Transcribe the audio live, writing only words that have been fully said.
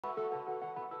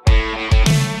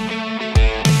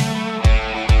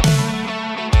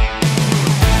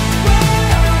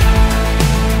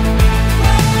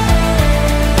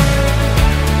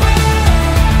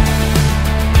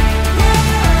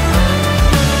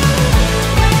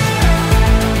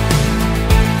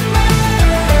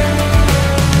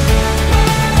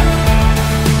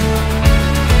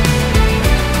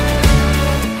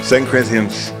2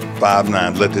 Corinthians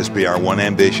 5:9, let this be our one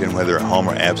ambition, whether at home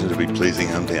or absent, to be pleasing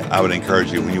unto Him. I would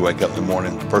encourage you, when you wake up in the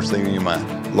morning, first thing in your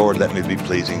mind, Lord, let me be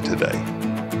pleasing today.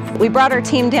 We brought our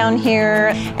team down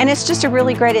here, and it's just a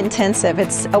really great intensive.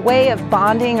 It's a way of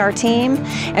bonding our team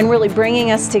and really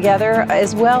bringing us together,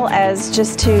 as well as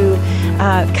just to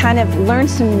kind of learn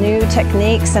some new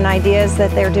techniques and ideas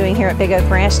that they're doing here at Big Oak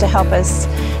Ranch to help us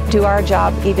do our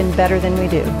job even better than we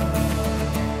do.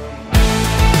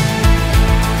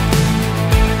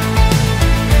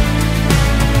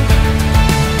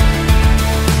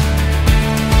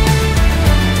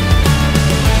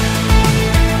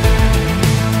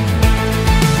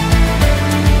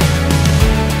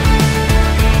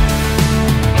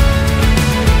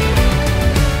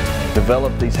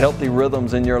 Develop these healthy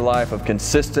rhythms in your life of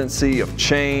consistency, of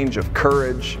change, of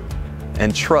courage,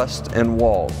 and trust, and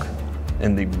walk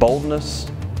in the boldness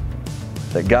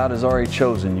that God has already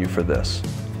chosen you for this.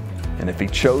 And if He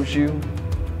chose you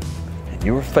and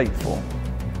you are faithful,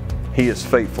 He is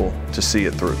faithful to see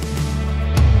it through.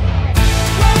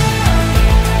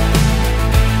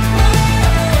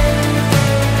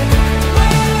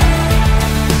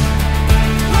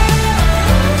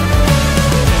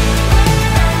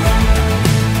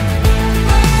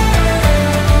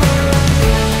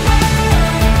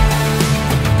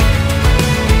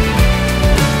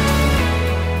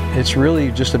 It's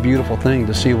really just a beautiful thing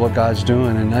to see what God's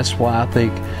doing, and that's why I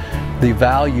think the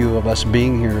value of us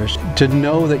being here is to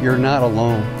know that you're not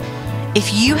alone.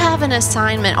 If you have an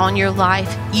assignment on your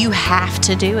life, you have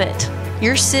to do it.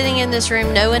 You're sitting in this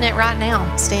room knowing it right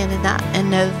now. Stand in that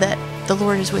and know that the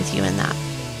Lord is with you in that.